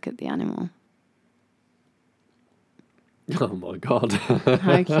look at the animal. Oh my God.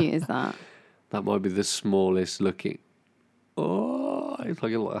 How cute is that? That might be the smallest looking. Oh, it's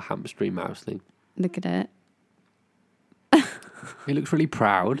like a little hamstring mouse thing. Look at it. He looks really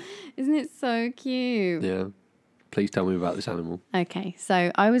proud. Isn't it so cute? Yeah. Please tell me about this animal. Okay,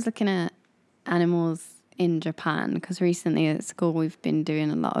 so I was looking at animals in Japan because recently at school we've been doing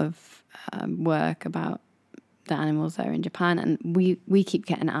a lot of work about the animals that are in Japan, and we keep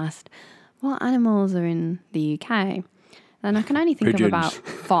getting asked, what animals are in the UK? And I can only think of about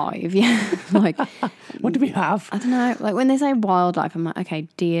 5. Yeah. Like, What do we have? I don't know. Like when they say wildlife, I'm like, okay,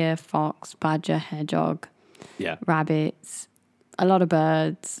 deer, fox, badger, hedgehog, Yeah. rabbits, a lot of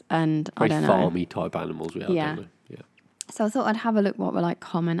birds, and Very I don't know. farmy type animals we have, Yeah. don't we? Yeah. So I thought I'd have a look what were like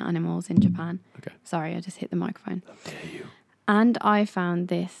common animals in Japan. Okay. Sorry, I just hit the microphone. How dare you? And I found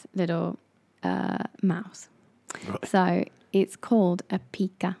this little mouse. Right. So it's called a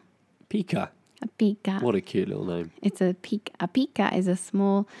pika. Pika. A pika. What a cute little name. It's a pika. A pika is a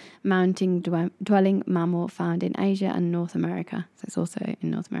small mountain dwelling mammal found in Asia and North America. So it's also in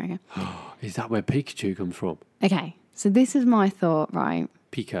North America. Is that where Pikachu comes from? Okay, so this is my thought, right?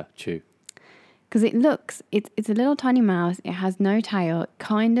 Pikachu. Because it's a little tiny mouse. It has no tail. It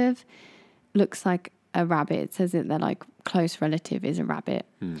kind of looks like a rabbit. It says that their like close relative is a rabbit.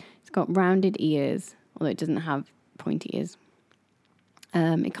 It's got rounded ears, although it doesn't have pointy ears.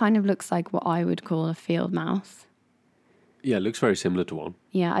 It kind of looks like what I would call a field mouse. Yeah, it looks very similar to one.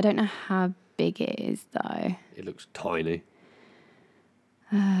 Yeah, I don't know how big it is though. It looks tiny.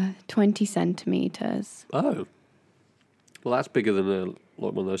 20 centimeters. Oh. Well, that's bigger than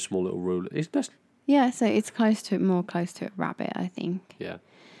like one of those small little rulers. Yeah, so it's more close to a rabbit, I think. Yeah.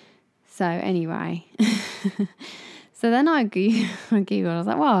 So anyway, so then I Googled. I was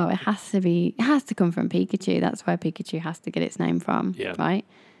like, "Well, it has to come from Pikachu. That's where Pikachu has to get its name from." Yeah. Right?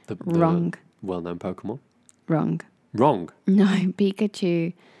 The Wrong. well-known Pokemon. Wrong. Wrong. No,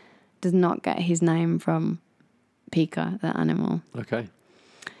 Pikachu does not get his name from Pika, the animal. Okay.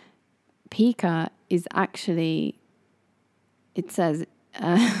 Pika is actually, it says,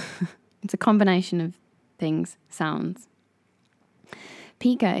 it's a combination of things, sounds.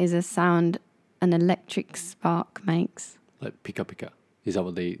 Pika is a sound an electric spark makes. Like pika pika. Is that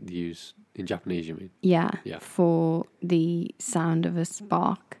what they use in Japanese, you mean? Yeah, Yeah. for the sound of a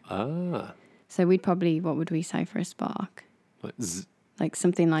spark. Ah. So we'd probably, what would we say for a spark? Like zzz. Like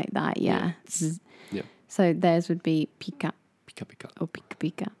something like that, yeah. Zzz. Yeah. So theirs would be pika Pika pika. or pika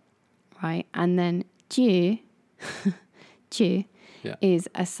pika, right? And then chu, chu Yeah. is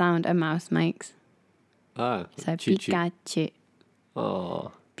a sound a mouse makes. Ah. So Choo choo. Pikachu,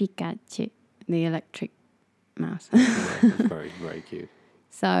 Oh. Pikachu, the electric mouse. That's very, very cute.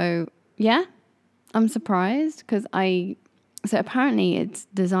 So yeah, I'm surprised because so apparently it's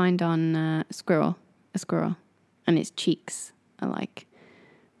designed on a squirrel, and its cheeks are like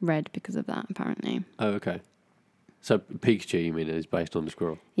red because of that. Apparently, Oh, okay. So Pikachu, you mean, is based on the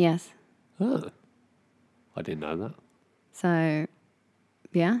squirrel? yes. Oh. I didn't know that. So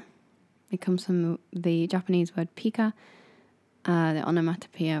yeah, it comes from the Japanese word pika, the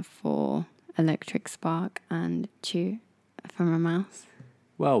onomatopoeia for electric spark, and chu from a mouse.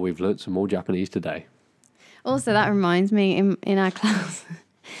 Well, we've learnt some more Japanese today. Also, that reminds me, in our class,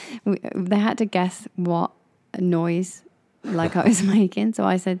 they had to guess what noise like I was making. So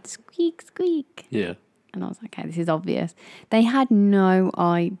I said, squeak, squeak. Yeah. And I was like, okay, this is obvious. They had no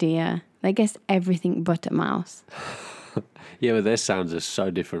idea. They guessed everything but a mouse. Yeah, but their sounds are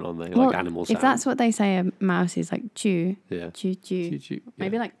so different, aren't they? Well, Like animal sounds. if that's what they say a mouse is, like chew, Yeah. chew, chew. Choo choo. Yeah.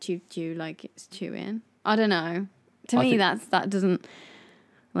 Maybe like chew, chew, like it's chewing. I don't know. To I me, think- that doesn't,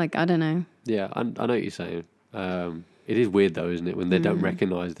 like, I don't know. Yeah, I know what you're saying. It is weird though, isn't it, when they don't Mm.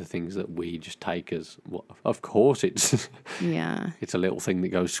 recognise the things that we just take as. Well, of course, it's Yeah, it's a little thing that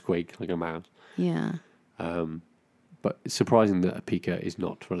goes squeak like a mouse. yeah. But it's surprising that a pika is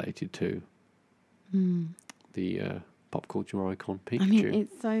not related to the pop culture icon Pikachu. Hmm. I mean,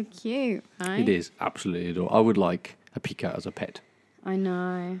 it's so cute, right? It is absolutely adorable. I would like a pika as a pet. I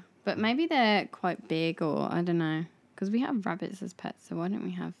know. But maybe they're quite big, or I don't know. Because we have rabbits as pets, so why don't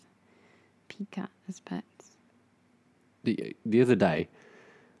we have Pika as pets? The other day,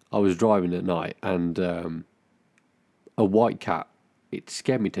 I was driving at night and a white cat. It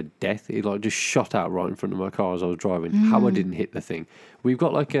scared me to death. It like just shot out right in front of my car as I was driving. How I didn't hit the thing. We've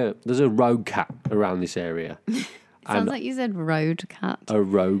got there's a rogue cat around this area. Sounds like you said road cat. A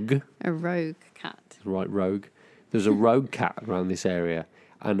rogue, A rogue cat. right? Rogue. There's a rogue cat around this area,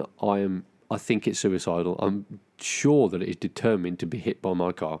 and I think it's suicidal. I'm sure that it is determined to be hit by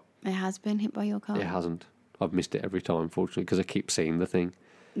my car. It has been hit by your car? It hasn't. I've missed it every time, unfortunately, because I keep seeing the thing.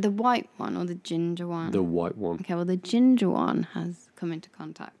 The white one or the ginger one? The white one. Okay, well, the ginger one has come into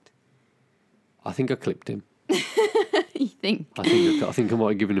contact. I think I clipped him. You think? I think I might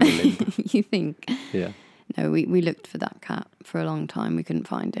have given him a limp. You think? Yeah. No, we looked for that cat for a long time. We couldn't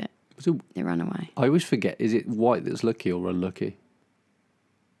find it. So It ran away. I always forget, is it white that's lucky or unlucky?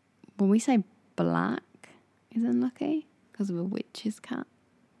 When we say black is unlucky because of a witch's cat.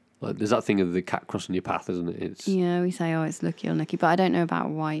 Like, there's that thing of the cat crossing your path, isn't it? It's. Yeah, we say, oh, it's lucky or unlucky, but I don't know about a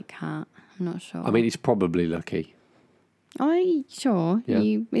white cat. I'm not sure. I mean, it's probably lucky. Oh, sure.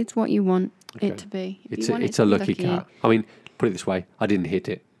 Yeah. It's what you want Okay. it to be. If It's you want it it's to a be lucky cat. I mean, put it this way: I didn't hit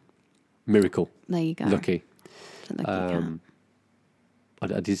it. Miracle. There you go. Lucky. It's a lucky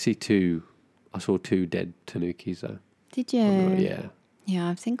cat. I did see two. I saw two dead tanukis though. Did you? Yeah, Yeah,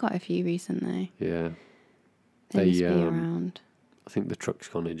 I've seen quite a few recently. yeah. They must be They, around. I think the truck's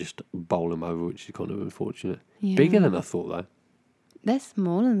kind of just bowl them over, which is kind of unfortunate. Yeah. Bigger than I thought, though. They're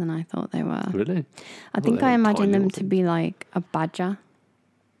smaller than I thought they were. Really? I think they I were imagine tiny them little to be like a badger,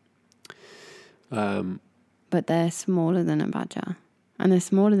 but they're smaller than a badger, and they're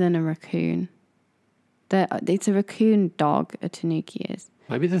smaller than a raccoon. It's a raccoon dog. A tanuki is.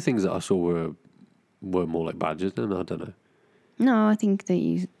 Maybe the things that I saw were more like badgers. Then I don't know. No, I think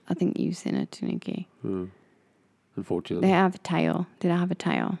you've seen a tanuki. Unfortunately, They have a tail. Did I have a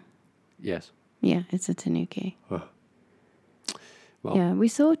tail? yes. Yeah, it's a tanuki. Oh. Well, Yeah, we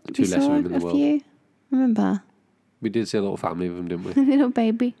saw two less of them in the a world. few. Remember, we did see a little family of them, didn't we?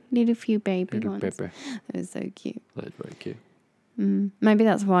 little few baby Little ones. Pepper. It was so cute. That's very cute. Maybe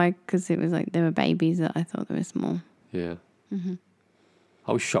that's why, because it was like they were babies that I thought they were small. Yeah.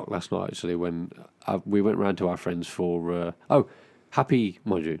 I was shocked last night actually when we went round to our friends for happy,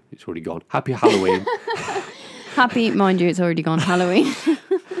 mind you, it's already gone. Happy Halloween. Happy, mind you, it's already gone Halloween.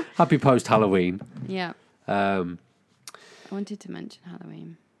 Happy post Halloween. Yeah. I wanted to mention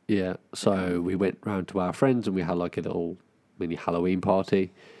Halloween. Yeah, so we went round to our friends and we had like a little mini Halloween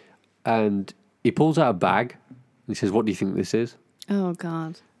party. And he pulls out a bag and he says, "What do you think this is?" Oh,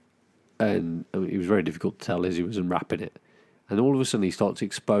 God. And I mean, it was very difficult to tell as he was unwrapping it. And all of a sudden he starts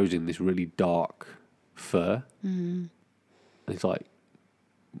exposing this really dark fur. And it's like,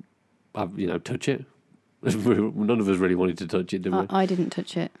 touch it. None of us really wanted to touch it, did we? I didn't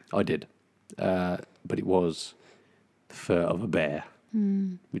touch it. I did. But it was the fur of a bear,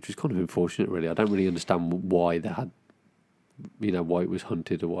 which was kind of unfortunate, really. I don't really understand why they had, why it was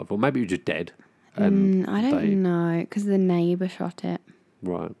hunted or whatever. Or maybe it was just dead. And I don't know, because the neighbour shot it.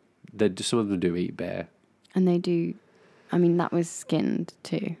 Right. Some of them do eat bear. And they do, that was skinned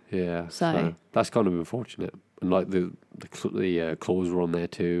too. Yeah. So that's kind of unfortunate. And like the claws were on there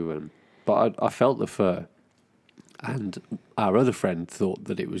too. But I felt the fur. And our other friend thought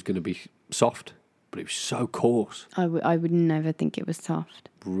that it was going to be soft, but it was so coarse. I would never think it was soft.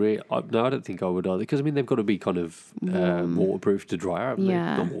 No, I don't think I would either. Because, they've got to be kind of waterproof to dry out.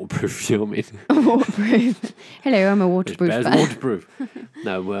 Yeah. Not waterproof, you know what I mean? Waterproof. Hello, I'm a waterproof Bear's bear. waterproof.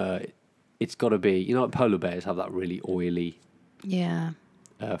 No, it's got to be... like polar bears have that really oily Yeah.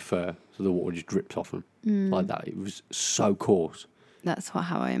 fur, so the water just drips off them like that. It was so coarse. That's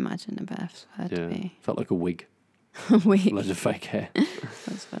how I imagine a bear's fur to be. Felt like a wig. Wig. Loads of fake hair.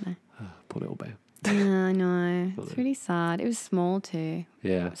 That's funny. Poor little bear. Yeah, I know. It's really sad. It was small too.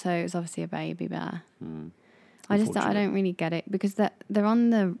 Yeah. So it was obviously a baby bear. I Unfortunate. don't really get it because they're in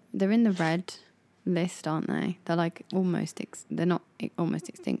the red list, aren't they? They're like they're not almost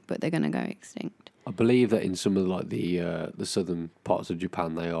extinct, but they're going to go extinct. I believe that in some of the southern parts of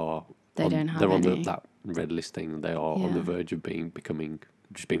Japan, they are. They don't have They're on any. that red listing. They are on the verge of being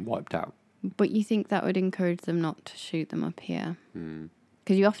wiped out. But you think that would encourage them not to shoot them up here?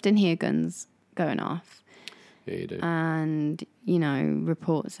 Because you often hear guns going off. Yeah, you do. And,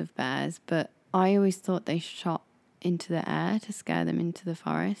 reports of bears. But I always thought they shot into the air to scare them into the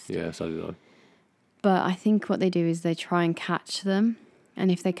forest. Yeah, so did I. But I think what they do is they try and catch them. And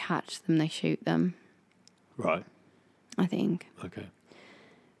if they catch them, they shoot them. Right. I think. Okay.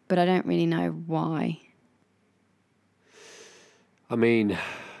 But I don't really know why.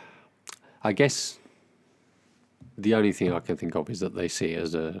 I guess the only thing I can think of is that they see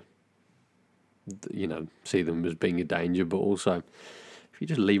see them as being a danger, but also if you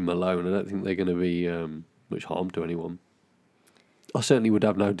just leave them alone, I don't think they're going to be much harm to anyone. I certainly would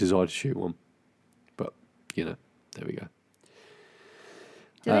have no desire to shoot one, but there we go.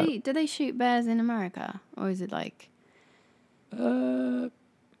 Do they shoot bears in America, or is it like? I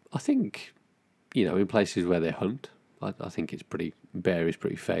think in places where they hunt, I think bear is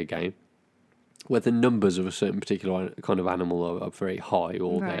pretty fair game. Where the numbers of a certain particular kind of animal are very high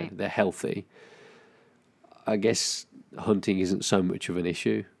or Right. they're healthy, I guess hunting isn't so much of an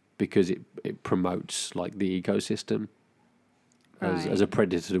issue because it promotes like the ecosystem as a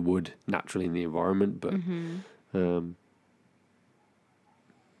predator would naturally in the environment. But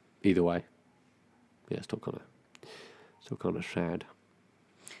either way, yeah, still kind of sad.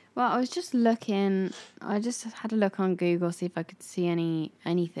 Well, I was just looking. I just had a look on Google see if I could see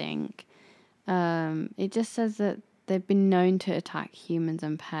anything. It just says that they've been known to attack humans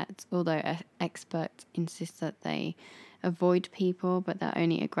and pets, although experts insist that they avoid people, but they're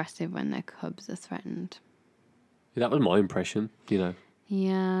only aggressive when their cubs are threatened. Yeah, that was my impression.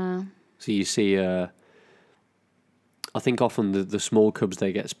 Yeah. So you see, I think often the small cubs,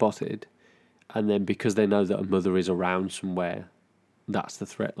 they get spotted, and then because they know that a mother is around somewhere, that's the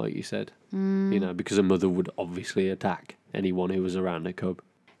threat, like you said. Because a mother would obviously attack anyone who was around a cub.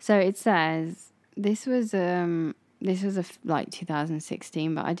 So it says this was like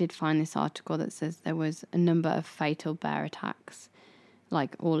 2016, but I did find this article that says there was a number of fatal bear attacks,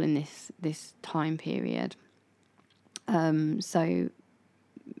 like all in this time period. So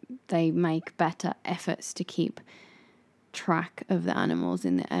they make better efforts to keep track of the animals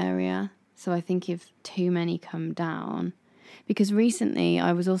in the area. So I think if too many come down, because recently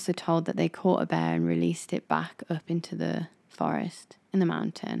I was also told that they caught a bear and released it back up into the forest in the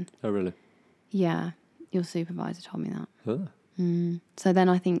mountain. Oh, really? Yeah, your supervisor told me that. Huh. So then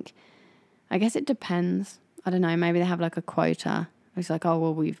I guess it depends. I don't know, maybe they have like a quota. It's like, oh,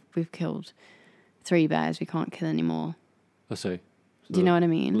 well, we've killed 3 bears, we can't kill any more. I see. Do you know what I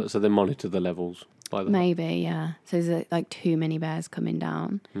mean? So they monitor the levels by that. Maybe, yeah. So is it like too many bears coming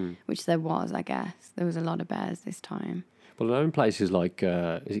down? Which there was, I guess. There was a lot of bears this time. Well, I know in places like,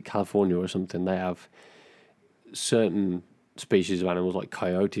 is it California or something, they have certain species of animals like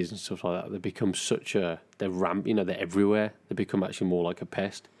coyotes and stuff like that. They become they're they're everywhere. They become actually more like a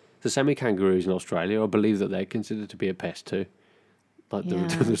pest. The same with kangaroos in Australia. I believe that they're considered to be a pest too. Like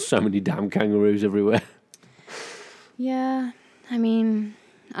there's so many damn kangaroos everywhere. Yeah, I mean,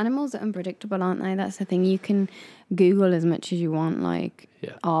 animals are unpredictable, aren't they? That's the thing. You can Google as much as you want, like,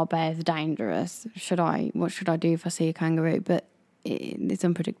 are bears dangerous? What should I do if I see a kangaroo? But it's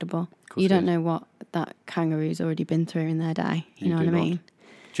unpredictable. You don't know what that kangaroo's already been through in their day. You know what I mean?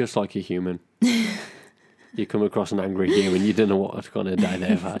 Just like a human. You come across an angry human, you don't know what kind of day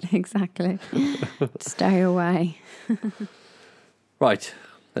they've had. Exactly. Stay away. Right,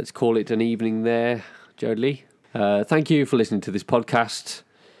 let's call it an evening there, Jodie. Thank you for listening to this podcast.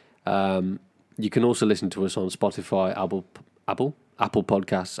 You can also listen to us on Spotify, Apple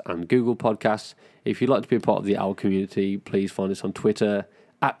Podcasts and Google Podcasts. If you'd like to be a part of the OWL community, please find us on Twitter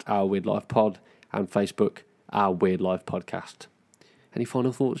at Our Weird Life Pod and Facebook, Our Weird Life Podcast. Any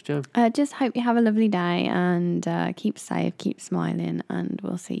final thoughts, Jo? Just hope you have a lovely day and keep safe, keep smiling, and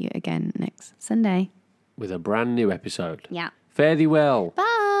we'll see you again next Sunday. With a brand new episode. Yeah. Fare thee well. Bye.